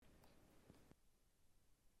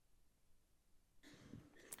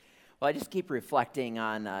Well, I just keep reflecting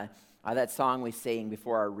on that song we sang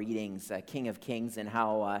before our readings, King of Kings, and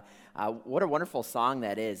how what a wonderful song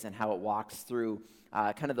that is, and how it walks through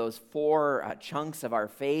kind of those four chunks of our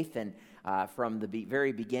faith, and from the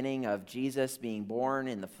very beginning of Jesus being born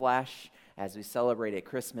in the flesh, as we celebrate at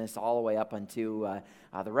Christmas, all the way up unto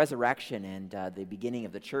the resurrection and the beginning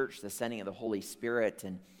of the church, the sending of the Holy Spirit,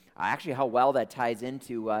 and actually how well that ties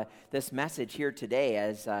into this message here today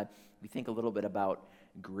as we think a little bit about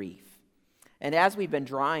grief. And as we've been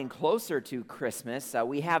drawing closer to Christmas,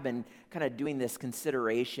 we have been kind of doing this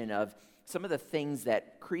consideration of some of the things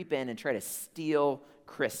that creep in and try to steal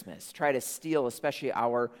Christmas, try to steal especially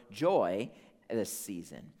our joy this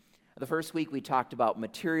season. The first week we talked about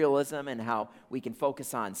materialism and how we can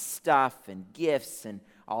focus on stuff and gifts and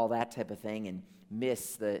all that type of thing and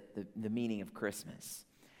miss the meaning of Christmas.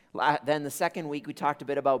 Then the second week we talked a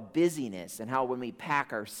bit about busyness and how when we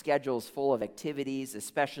pack our schedules full of activities,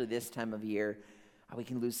 especially this time of year, we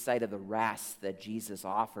can lose sight of the rest that Jesus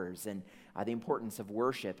offers and the importance of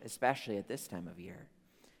worship, especially at this time of year.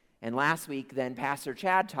 And last week then Pastor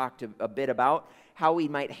Chad talked a bit about how we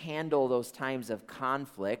might handle those times of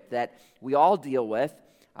conflict that we all deal with,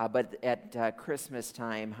 but at Christmas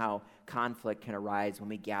time, how conflict can arise when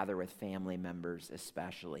we gather with family members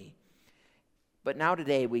especially. But now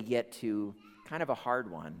today we get to kind of a hard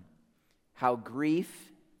one, how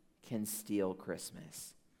grief can steal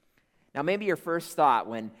Christmas. Now maybe your first thought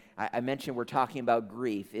when I mentioned we're talking about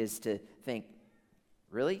grief is to think,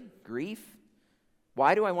 really? Grief?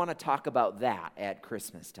 Why do I want to talk about that at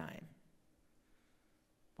Christmas time?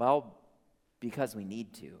 Well, because we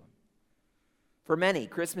need to. For many,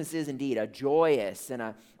 Christmas is indeed a joyous and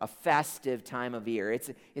a festive time of year.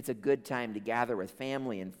 It's a good time to gather with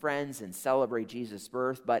family and friends and celebrate Jesus'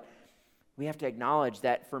 birth, but we have to acknowledge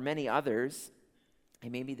that for many others,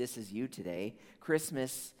 and maybe this is you today,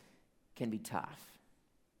 Christmas can be tough.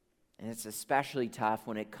 And it's especially tough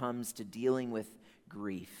when it comes to dealing with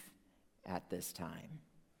grief at this time.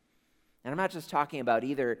 And I'm not just talking about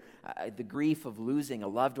either the grief of losing a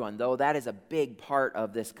loved one, though that is a big part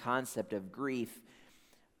of this concept of grief.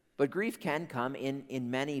 But grief can come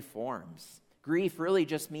in many forms. Grief really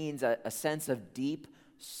just means a sense of deep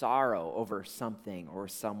sorrow over something or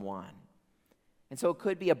someone. And so it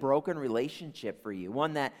could be a broken relationship for you,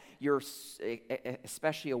 one that you're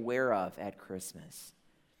especially aware of at Christmas.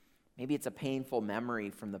 Maybe it's a painful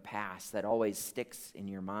memory from the past that always sticks in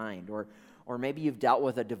your mind, or maybe you've dealt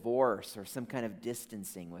with a divorce or some kind of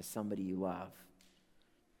distancing with somebody you love.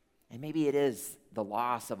 And maybe it is the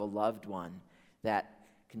loss of a loved one that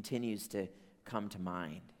continues to come to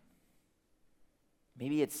mind.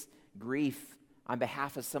 Maybe it's grief on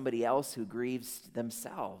behalf of somebody else who grieves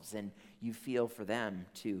themselves, and you feel for them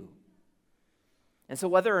too. And so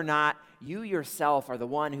whether or not you yourself are the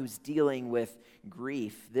one who's dealing with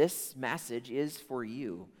grief, this message is for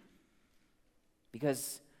you.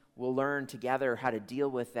 Because we'll learn together how to deal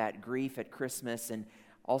with that grief at Christmas and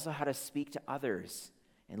also how to speak to others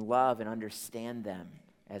and love and understand them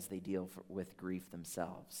as they deal with grief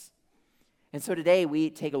themselves. And so today we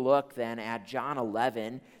take a look then at John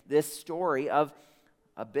 11, this story of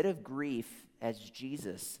a bit of grief as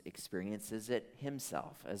Jesus experiences it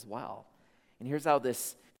himself as well. And here's how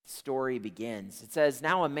this story begins. It says,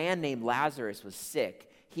 "Now a man named Lazarus was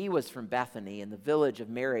sick. He was from Bethany in the village of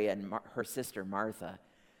Mary and her sister Martha.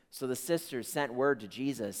 So the sisters sent word to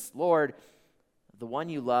Jesus, 'Lord, the one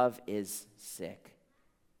you love is sick.'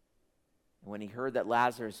 And when he heard that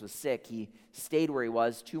Lazarus was sick, he stayed where he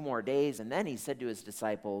was 2 more days, and then he said to his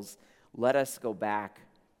disciples, 'Let us go back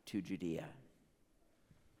to Judea.'"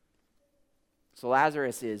 So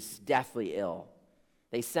Lazarus is deathly ill.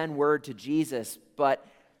 They send word to Jesus, but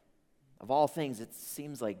of all things, it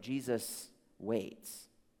seems like Jesus waits.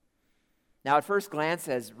 Now, at first glance,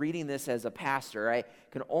 as reading this as a pastor, I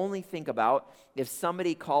can only think about if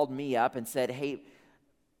somebody called me up and said, "Hey,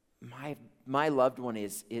 my loved one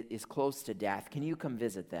is close to death. Can you come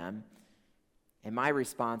visit them?" And my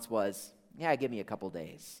response was, "Yeah, give me a couple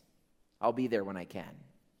days. I'll be there when I can."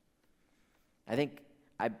 I think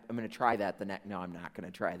I'm going to try that No, I'm not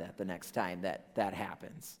going to try that the next time that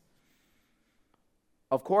happens.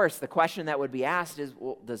 Of course, the question that would be asked is,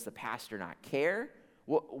 well, does the pastor not care?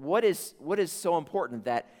 What is so important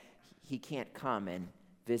that he can't come and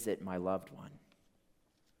visit my loved one?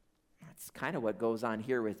 That's kind of what goes on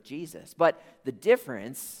here with Jesus. But the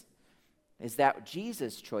difference is that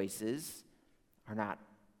Jesus' choices are not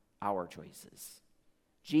our choices.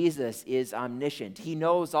 Jesus is omniscient. He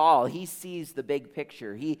knows all. He sees the big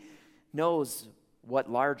picture. He knows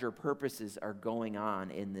what larger purposes are going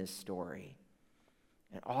on in this story.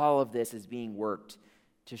 And all of this is being worked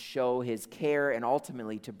to show his care and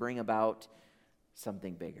ultimately to bring about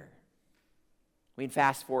something bigger. We can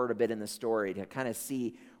fast forward a bit in the story to kind of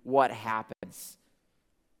see what happens.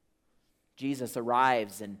 Jesus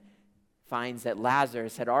arrives and finds that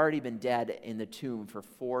Lazarus had already been dead in the tomb for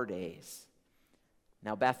 4 days.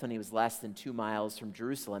 Now Bethany was less than 2 miles from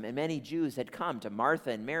Jerusalem, and many Jews had come to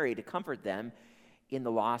Martha and Mary to comfort them in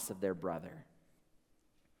the loss of their brother.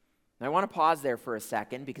 Now I want to pause there for a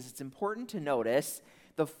second because it's important to notice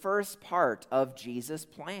the first part of Jesus'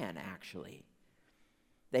 plan, actually.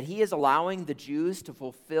 That he is allowing the Jews to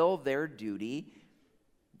fulfill their duty,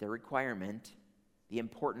 their requirement, the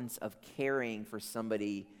importance of caring for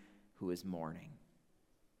somebody who is mourning.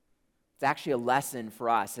 It's actually a lesson for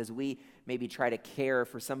us as we maybe try to care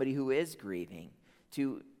for somebody who is grieving,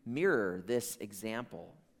 to mirror this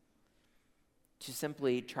example, to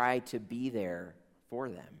simply try to be there for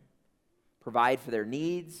them, provide for their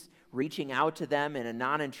needs, reaching out to them in a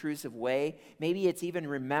non-intrusive way. Maybe it's even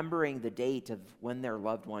remembering the date of when their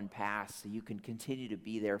loved one passed so you can continue to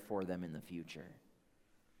be there for them in the future.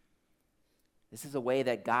 This is a way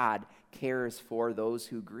that God cares for those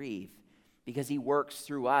who grieve because he works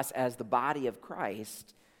through us as the body of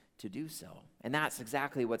Christ to do so. And that's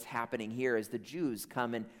exactly what's happening here as the Jews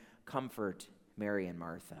come and comfort Mary and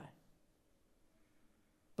Martha.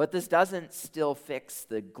 But this doesn't still fix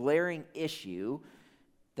the glaring issue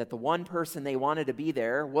that the one person they wanted to be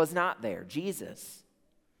there was not there, Jesus.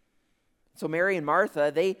 So Mary and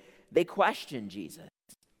Martha, they question Jesus.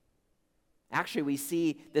 Actually, we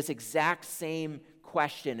see this exact same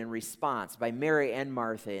question and response by Mary and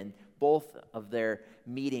Martha in both of their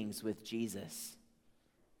meetings with Jesus.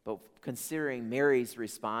 But considering Mary's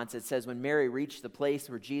response, it says, when Mary reached the place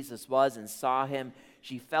where Jesus was and saw him,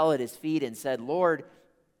 she fell at his feet and said, "Lord,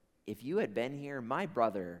 if you had been here, my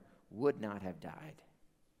brother would not have died."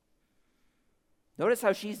 Notice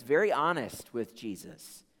how she's very honest with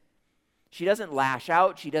Jesus. She doesn't lash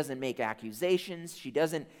out. She doesn't make accusations. She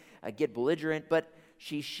doesn't get belligerent, but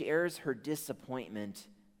she shares her disappointment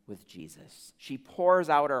with Jesus. She pours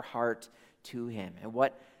out her heart to him and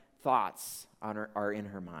what thoughts are in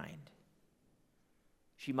her mind.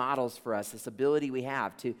 She models for us this ability we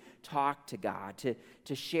have to talk to God,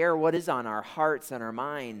 to share what is on our hearts and our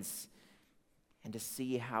minds, and to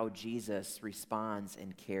see how Jesus responds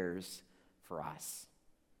and cares for us.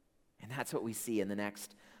 And that's what we see in the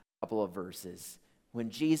next couple of verses. When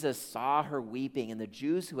Jesus saw her weeping and the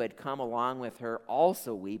Jews who had come along with her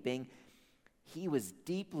also weeping, he was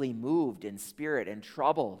deeply moved in spirit and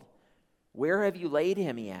troubled. "Where have you laid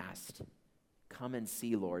him?" he asked. "Come and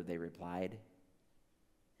see, Lord," they replied.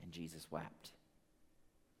 And Jesus wept.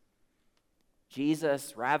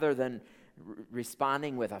 Jesus, rather than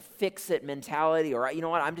responding with a fix-it mentality, or, you know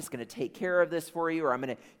what, I'm just going to take care of this for you, or I'm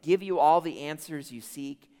going to give you all the answers you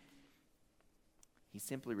seek, he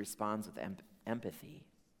simply responds with empathy.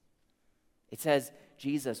 It says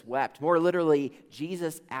Jesus wept. More literally,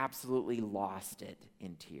 Jesus absolutely lost it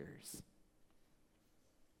in tears.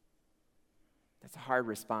 That's a hard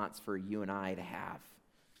response for you and I to have.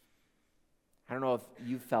 I don't know if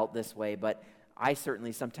you felt this way, but I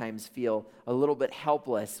certainly sometimes feel a little bit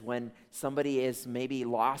helpless when somebody is maybe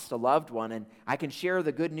lost a loved one, and I can share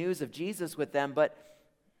the good news of Jesus with them, but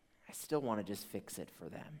I still want to just fix it for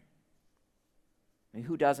them. I mean,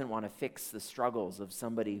 who doesn't want to fix the struggles of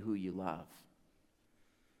somebody who you love?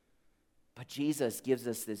 But Jesus gives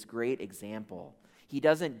us this great example. He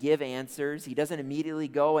doesn't give answers. He doesn't immediately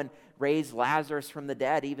go and raise Lazarus from the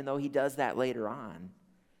dead, even though he does that later on.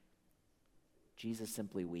 Jesus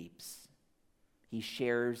simply weeps. He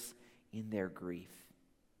shares in their grief.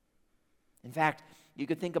 In fact, you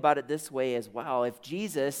could think about it this way as well. If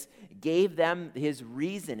Jesus gave them his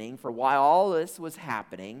reasoning for why all this was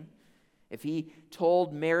happening, if he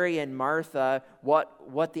told Mary and Martha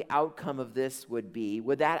what the outcome of this would be,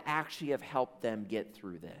 would that actually have helped them get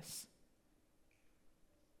through this?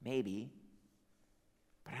 Maybe.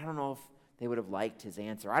 But I don't know if they would have liked his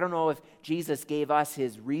answer. I don't know if Jesus gave us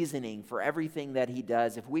his reasoning for everything that he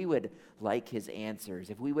does, if we would like his answers,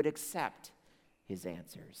 if we would accept his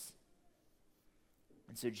answers.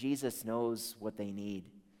 And so Jesus knows what they need.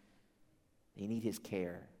 They need his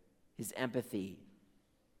care, his empathy.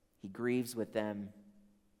 He grieves with them,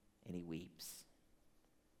 and he weeps.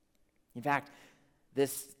 In fact,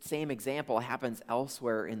 this same example happens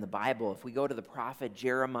elsewhere in the Bible. If we go to the prophet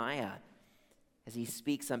Jeremiah, as he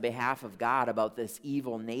speaks on behalf of God about this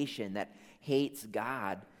evil nation that hates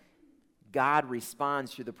God, God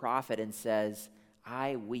responds through the prophet and says,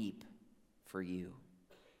 "I weep for you."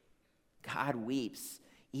 God weeps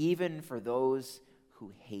even for those who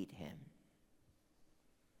hate him.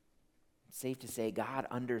 safe to say God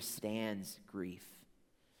understands grief.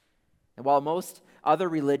 And while most other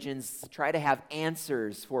religions try to have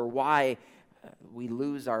answers for why we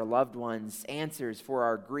lose our loved ones, answers for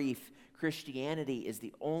our grief, Christianity is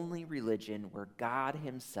the only religion where God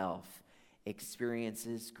himself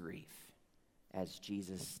experiences grief as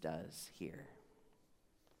Jesus does here.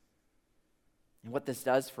 And what this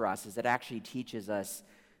does for us is it actually teaches us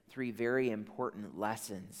three very important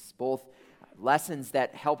lessons, both lessons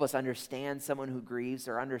that help us understand someone who grieves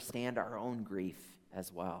or understand our own grief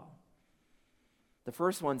as well. The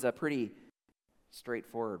first one's a pretty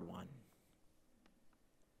straightforward one.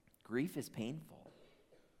 Grief is painful.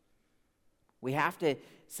 We have to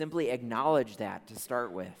simply acknowledge that to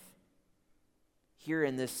start with. Here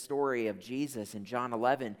in this story of Jesus in John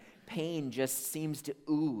 11, pain just seems to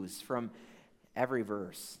ooze from every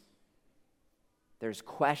verse. There's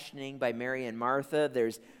questioning by Mary and Martha.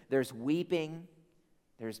 There's weeping.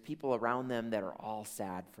 There's people around them that are all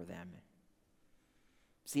sad for them.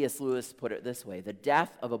 C.S. Lewis put it this way: the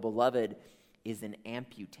death of a beloved is an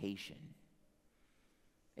amputation.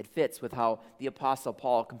 It fits with how the Apostle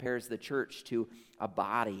Paul compares the church to a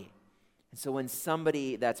body. And so when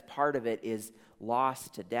somebody that's part of it is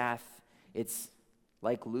lost to death, it's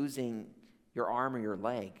like losing your arm or your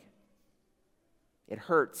leg. It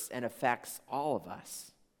hurts and affects all of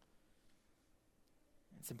us.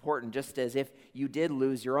 It's important, just as if you did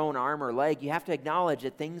lose your own arm or leg, you have to acknowledge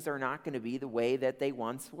that things are not going to be the way that they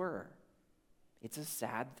once were. It's a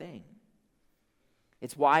sad thing.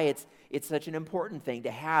 It's why it's such an important thing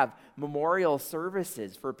to have memorial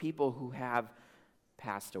services for people who have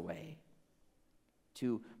passed away,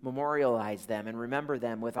 to memorialize them and remember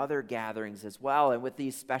them with other gatherings as well, and with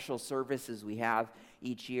these special services we have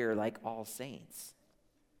each year like All Saints.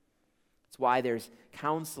 It's why there's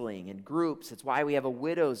counseling and groups. It's why we have a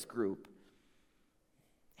widows group.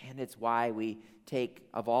 And it's why we take,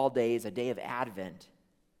 of all days, a day of Advent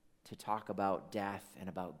to talk about death and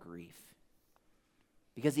about grief.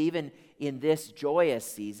 Because even in this joyous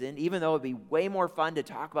season, even though it'd be way more fun to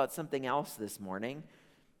talk about something else this morning,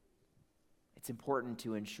 it's important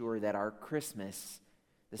to ensure that our Christmas,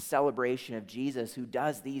 the celebration of Jesus who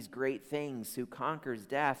does these great things, who conquers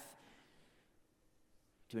death,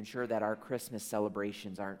 to ensure that our Christmas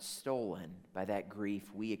celebrations aren't stolen by that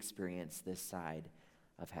grief we experience this side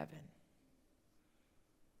of heaven.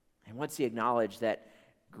 And once you acknowledge that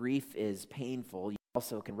grief is painful, you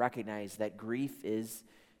also can recognize that grief is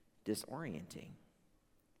disorienting.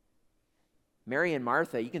 Mary and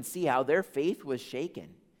Martha, you can see how their faith was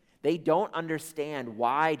shaken. They don't understand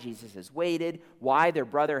why Jesus has waited, why their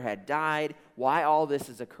brother had died, why all this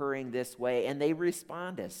is occurring this way, and they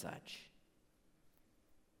respond as such.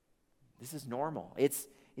 This is normal. It's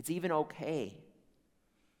even okay.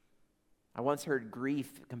 I once heard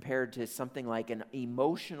grief compared to something like an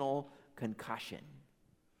emotional concussion.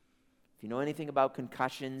 If you know anything about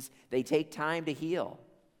concussions, they take time to heal.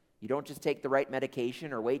 You don't just take the right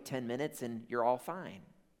medication or wait 10 minutes and you're all fine.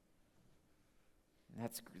 And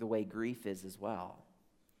that's the way grief is as well.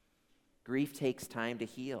 Grief takes time to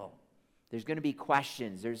heal. There's going to be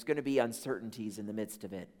questions. There's going to be uncertainties in the midst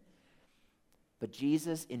of it. But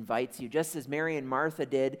Jesus invites you, just as Mary and Martha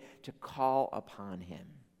did, to call upon him,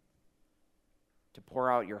 to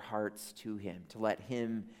pour out your hearts to him, to let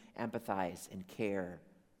him empathize and care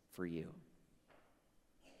for you.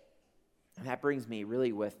 And that brings me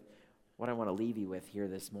really with what I want to leave you with here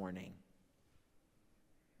this morning.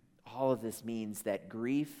 All of this means that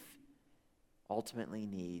grief ultimately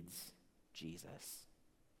needs Jesus.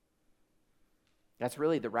 That's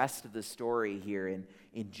really the rest of the story here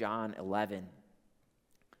in John 11.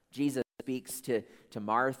 Jesus speaks to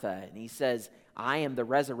Martha, and he says, I am the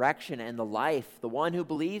resurrection and the life. The one who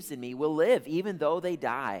believes in me will live, even though they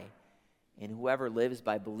die. And whoever lives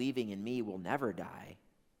by believing in me will never die.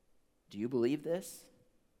 Do you believe this?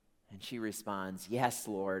 And she responds, Yes,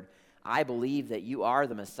 Lord. I believe that you are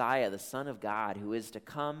the Messiah, the Son of God, who is to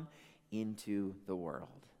come into the world.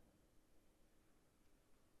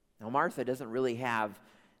 Now, Martha doesn't really have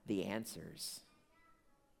the answers,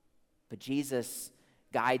 but Jesus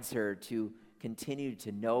guides her to continue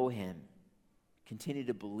to know him, continue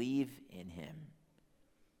to believe in him,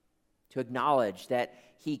 to acknowledge that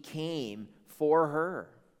he came for her,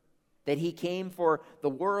 that he came for the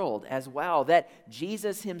world as well, that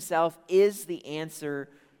Jesus himself is the answer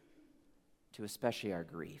to especially our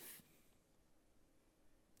grief.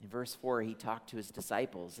 In verse 4, he talked to his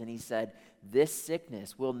disciples and he said, This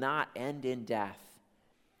sickness will not end in death.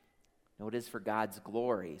 No, it is for God's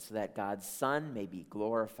glory, so that God's Son may be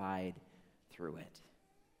glorified through it.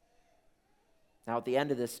 Now, at the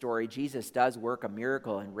end of this story, Jesus does work a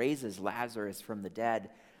miracle and raises Lazarus from the dead,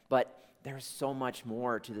 but there's so much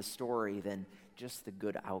more to the story than just the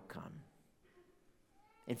good outcome.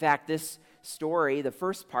 In fact, this story, the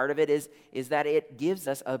first part of it is that it gives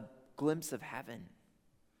us a glimpse of heaven.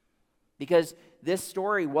 Because this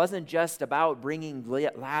story wasn't just about bringing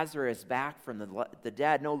Lazarus back from the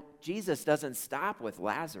dead. No, Jesus doesn't stop with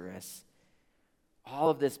Lazarus. All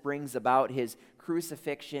of this brings about his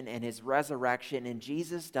crucifixion and his resurrection, and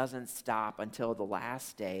Jesus doesn't stop until the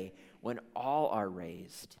last day when all are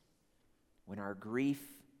raised, when our grief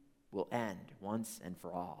will end once and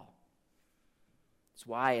for all. It's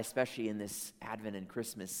why, especially in this Advent and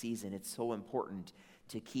Christmas season, it's so important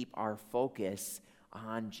to keep our focus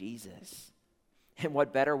on Jesus. And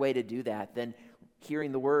what better way to do that than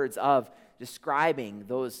hearing the words of describing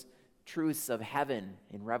those truths of heaven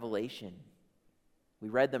in Revelation. We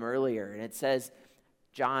read them earlier, and it says,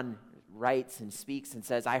 John writes and speaks and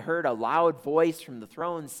says, I heard a loud voice from the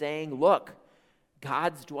throne saying, look,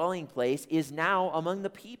 God's dwelling place is now among the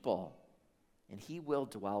people, and he will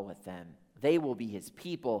dwell with them. They will be his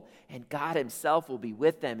people, and God himself will be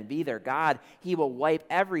with them and be their God. He will wipe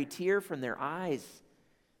every tear from their eyes.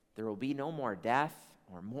 There will be no more death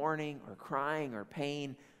or mourning or crying or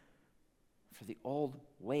pain, for the old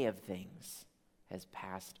way of things has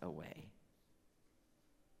passed away.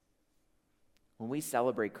 When we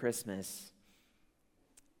celebrate Christmas,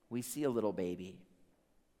 we see a little baby.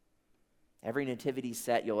 Every nativity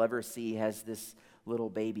set you'll ever see has this little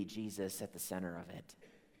baby Jesus at the center of it.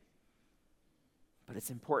 But it's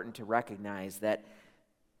important to recognize that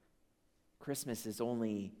Christmas is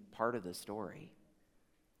only part of the story.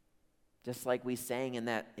 Just like we sang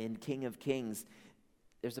in King of Kings,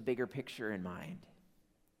 there's a bigger picture in mind.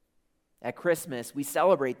 At Christmas, we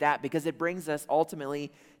celebrate that because it brings us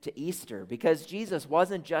ultimately to Easter. Because Jesus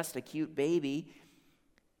wasn't just a cute baby.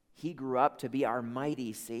 He grew up to be our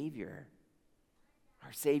mighty Savior.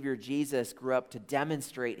 Our Savior Jesus grew up to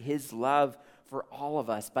demonstrate his love for all of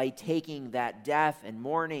us by taking that death and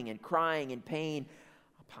mourning and crying and pain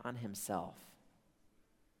upon himself.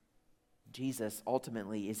 Jesus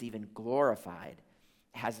ultimately is even glorified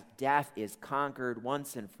as death is conquered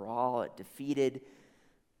once and for all, defeated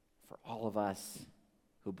for all of us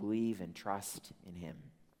who believe and trust in him.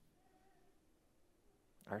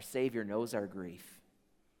 Our Savior knows our grief,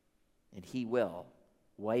 and he will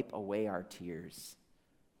wipe away our tears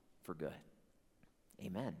for good.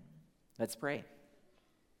 Amen. Let's pray.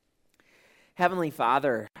 Heavenly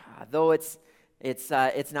Father, though it's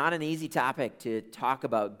not an easy topic to talk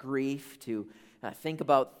about grief, to think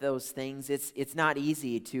about those things. It's not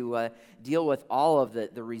easy to deal with all of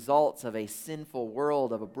the results of a sinful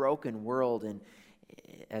world, of a broken world, and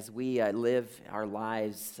as we live our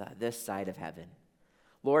lives this side of heaven.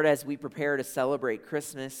 Lord, as we prepare to celebrate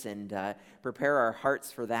Christmas and prepare our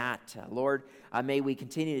hearts for that, Lord, may we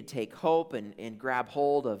continue to take hope and grab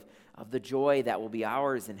hold of the joy that will be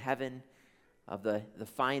ours in heaven, of the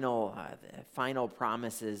final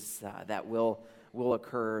promises that will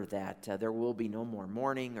occur, that there will be no more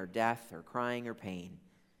mourning or death or crying or pain.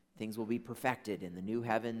 Things will be perfected in the new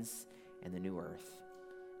heavens and the new earth.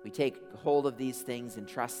 We take hold of these things and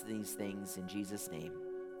trust these things in Jesus' name.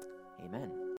 Amen.